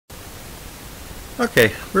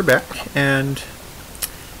Okay, we're back, and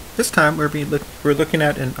this time we're looking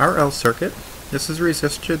at an RL circuit. This is a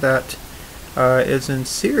resistor that is in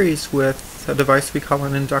series with a device we call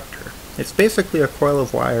an inductor. It's basically a coil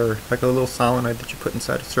of wire, like a little solenoid that you put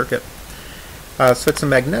inside a circuit. So it's a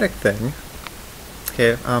magnetic thing.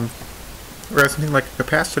 Okay, whereas something like a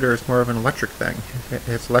capacitor is more of an electric thing. It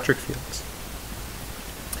has electric fields.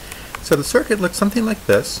 So the circuit looks something like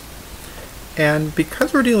this. And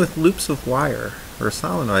because we're dealing with loops of wire, or a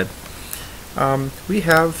solenoid, we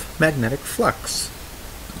have magnetic flux.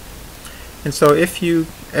 And so if you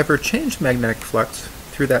ever change magnetic flux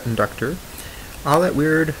through that inductor, all that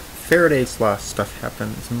weird Faraday's law stuff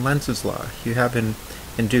happens, and Lenz's law. You have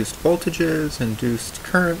induced voltages, induced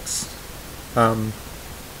currents, and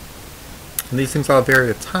these things all vary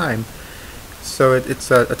with time, so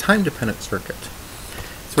it's a time-dependent circuit.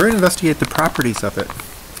 So we're going to investigate the properties of it.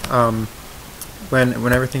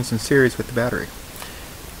 When everything's in series with the battery.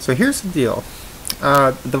 So here's the deal.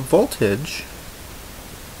 The voltage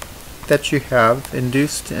that you have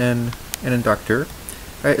induced in an inductor,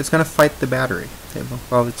 right, is going to fight the battery. Okay,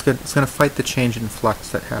 well, it's going to fight the change in flux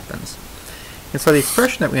that happens. And so the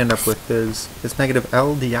expression that we end up with is negative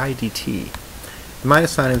L di dt. The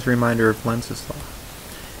minus sign is a reminder of Lenz's law.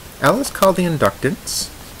 L is called the inductance,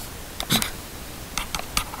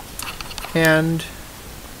 and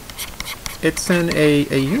it's in a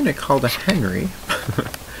unit called a Henry.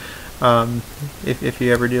 If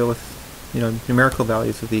you ever deal with numerical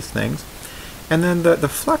values of these things. And then the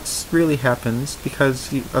flux really happens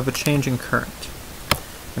because of a change in current.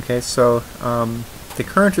 Okay, so the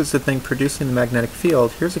current is the thing producing the magnetic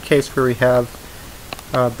field. Here's a case where we have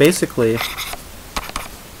basically,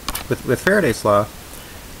 with Faraday's law,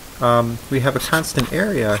 we have a constant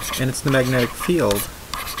area, and it's the magnetic field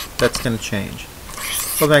that's going to change.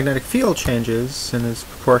 Well, the magnetic field changes and is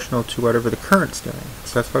proportional to whatever the current's doing.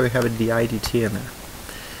 So that's why we have a di dt in there.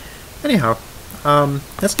 Anyhow,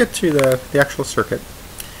 let's get to the actual circuit.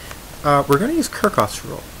 We're going to use Kirchhoff's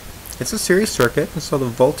rule. It's a series circuit, and so the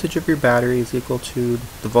voltage of your battery is equal to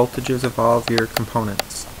the voltages of all of your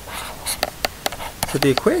components. So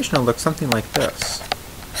the equation will look something like this.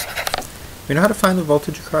 We know how to find the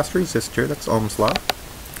voltage across a resistor. That's Ohm's law.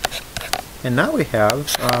 And now we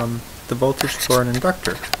have the voltage for an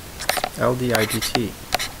inductor, L di dt.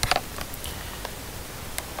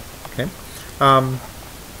 Okay,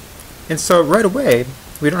 and so right away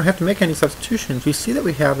we don't have to make any substitutions. We see that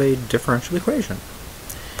we have a differential equation,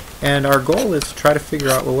 and our goal is to try to figure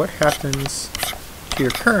out, well, what happens to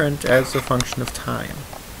your current as a function of time.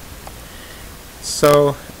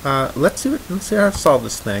 So let's see how to solve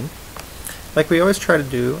this thing. Like we always try to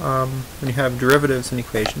do when you have derivatives in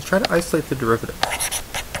equations, try to isolate the derivative.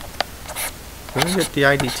 We're going to get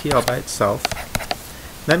di dt all by itself.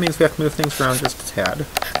 That means we have to move things around just a tad.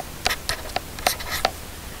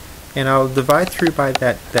 And I'll divide through by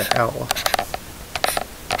that L.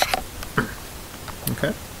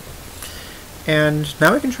 Okay? And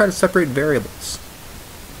now we can try to separate variables.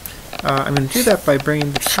 I'm going to do that by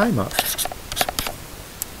bringing the time up.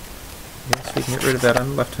 Okay, so we can get rid of that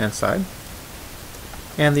on the left-hand side.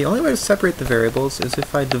 And the only way to separate the variables is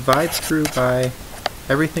if I divide through by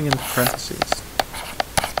everything in the parentheses.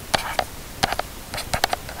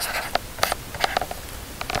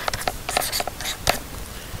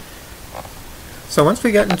 So once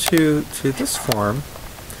we get into this form,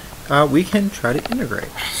 we can try to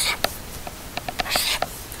integrate.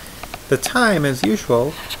 The time, as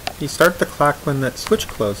usual, you start the clock when that switch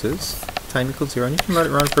closes, time equals 0, and you can let it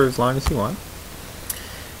run for as long as you want.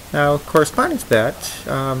 Now, corresponding to that,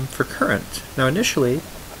 for current, now initially,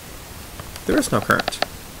 there is no current.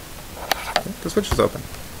 Okay, the switch is open.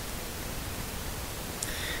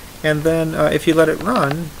 And then if you let it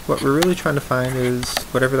run, what we're really trying to find is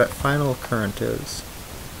whatever that final current is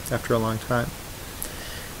after a long time.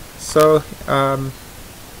 So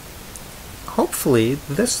hopefully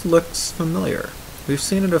this looks familiar. We've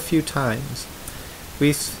seen it a few times.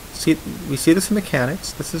 We see this in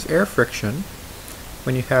mechanics. This is air friction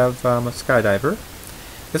when you have a skydiver.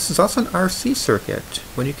 This is also an RC circuit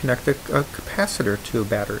when you connect a capacitor to a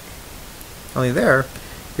battery. Only there,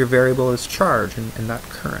 your variable is charge and not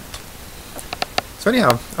current. So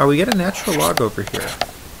anyhow, we get a natural log over here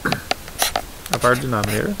of our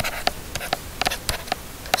denominator.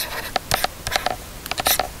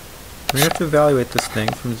 We have to evaluate this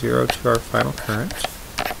thing from 0 to our final current.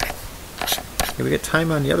 Okay, we get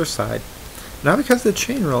time on the other side. Now because of the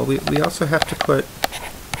chain rule, we also have to put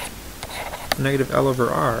negative L over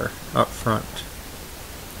R up front.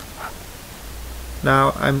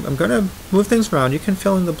 Now I'm going to move things around. You can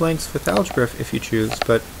fill in the blanks with algebra if you choose,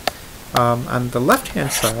 but On the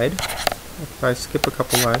left-hand side, if I skip a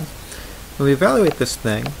couple lines, when we evaluate this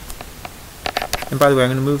thing, and by the way, I'm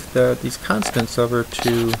going to move these constants over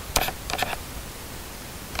to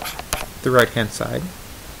the right-hand side,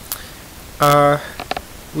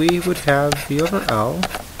 we would have V over L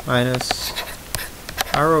minus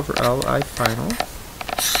R over L I final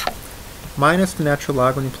minus the natural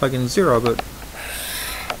log when you plug in 0, but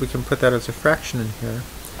we can put that as a fraction in here.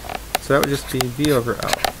 So that would just be V over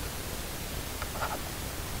L.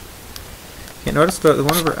 Okay, notice the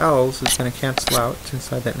 1 over L's is going to cancel out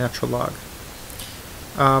inside that natural log.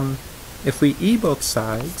 If we E both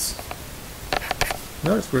sides,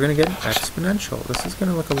 notice we're going to get an exponential. This is going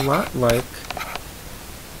to look a lot like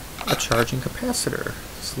a charging capacitor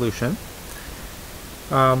solution.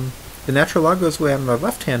 The natural log goes away on the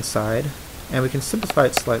left-hand side, and we can simplify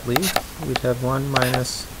it slightly. We'd have 1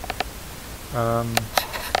 minus R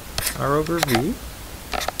over V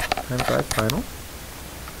times I final.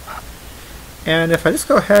 And if I just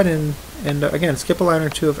go ahead and again skip a line or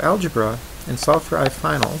two of algebra and solve for I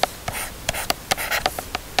final,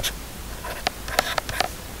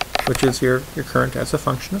 which is your current as a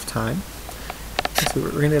function of time, so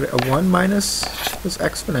we're going to get a 1 minus this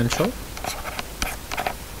exponential,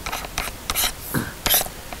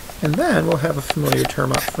 and then we'll have a familiar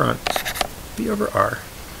term up front, V over R.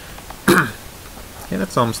 And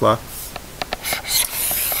that's Ohm's law.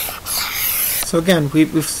 So again,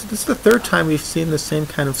 this is the third time we've seen the same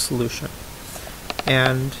kind of solution.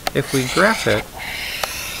 And if we graph it,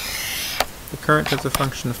 the current as a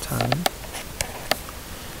function of time,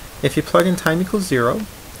 if you plug in time equals 0,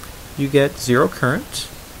 you get 0 current.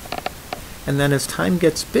 And then as time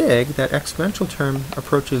gets big, that exponential term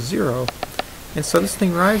approaches 0. And so this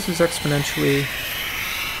thing rises exponentially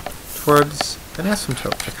towards an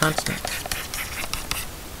asymptote, a constant.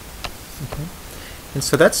 Okay. And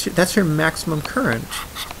so that's your maximum current,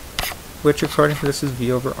 which according to this is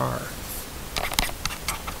V over R.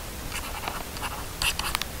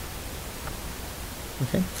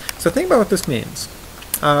 Okay. So think about what this means.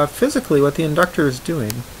 Physically, what the inductor is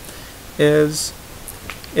doing is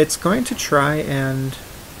it's going to try and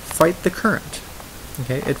fight the current.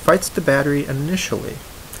 Okay. It fights the battery initially.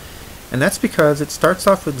 And that's because it starts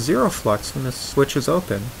off with 0 flux when the switch is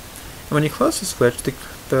open. And when you close the switch,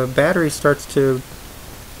 the battery starts to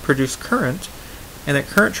produce current, and that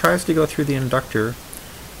current tries to go through the inductor,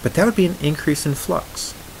 but that would be an increase in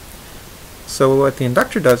flux. So what the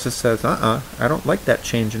inductor does is says, I don't like that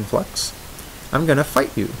change in flux. I'm going to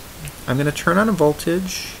fight you. I'm going to turn on a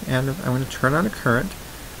voltage, and I'm going to turn on a current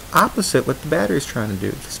opposite what the battery is trying to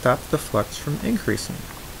do to stop the flux from increasing.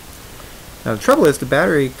 Now the trouble is the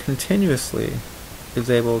battery continuously is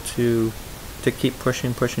able to keep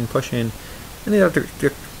pushing, and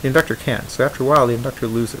the inductor can't. So after a while the inductor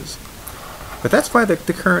loses. But that's why the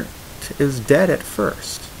current is dead at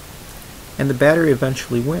first, and the battery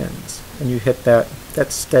eventually wins, and you hit that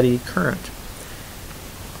steady current.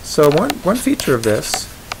 So one feature of this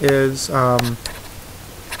is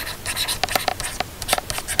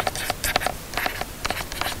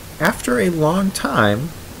after a long time,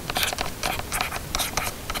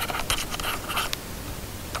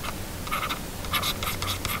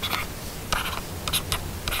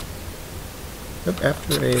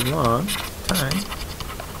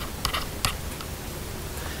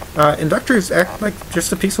 inductors act like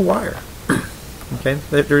just a piece of wire. Okay,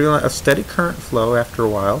 they're doing a steady current flow after a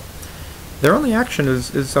while. Their only action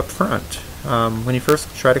is up front. When you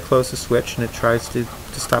first try to close the switch and it tries to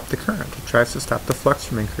stop the current. It tries to stop the flux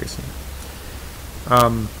from increasing.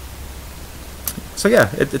 So yeah,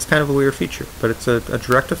 it's kind of a weird feature, but it's a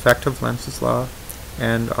direct effect of Lenz's law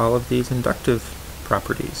and all of these inductive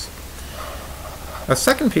properties. A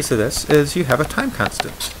second piece of this is you have a time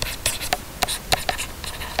constant.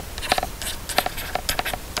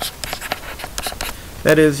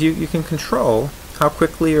 That is, you can control how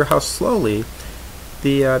quickly or how slowly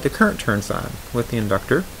the current turns on with the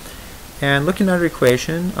inductor. And looking at our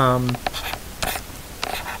equation,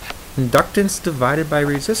 inductance divided by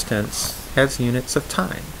resistance has units of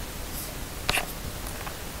time.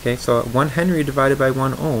 Okay, so 1 Henry divided by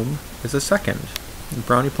 1 ohm is a second.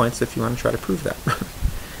 Brownie points if you want to try to prove that.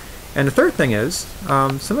 And the third thing is,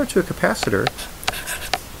 similar to a capacitor,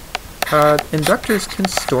 inductors can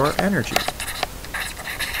store energy.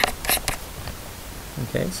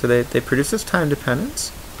 Okay, so they produce this time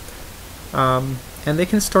dependence, and they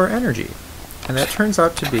can store energy. And that turns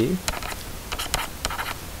out to be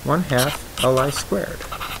 1/2 Li squared.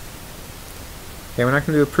 Okay, we're not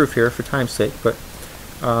going to do a proof here for time's sake, but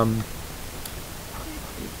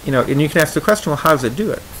you know, and you can ask the question, well, how does it do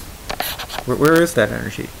it? Where is that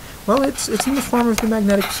energy? Well, it's in the form of the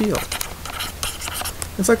magnetic field.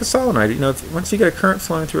 It's like a solenoid. You know, once you get a current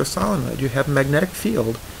flowing through a solenoid, you have a magnetic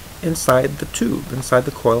field inside the tube, inside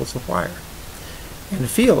the coils of wire. And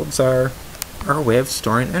fields are a way of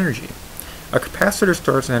storing energy. A capacitor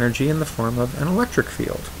stores energy in the form of an electric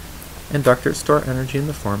field. Inductors store energy in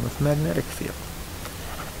the form of a magnetic field.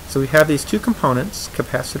 So we have these two components,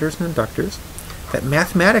 capacitors and inductors, that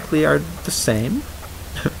mathematically are the same.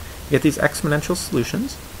 You get these exponential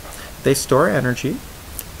solutions. They store energy.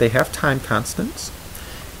 They have time constants.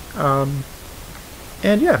 And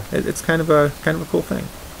yeah, it's kind of a cool thing.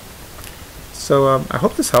 So I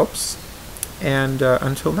hope this helps. And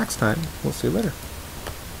until next time, we'll see you later.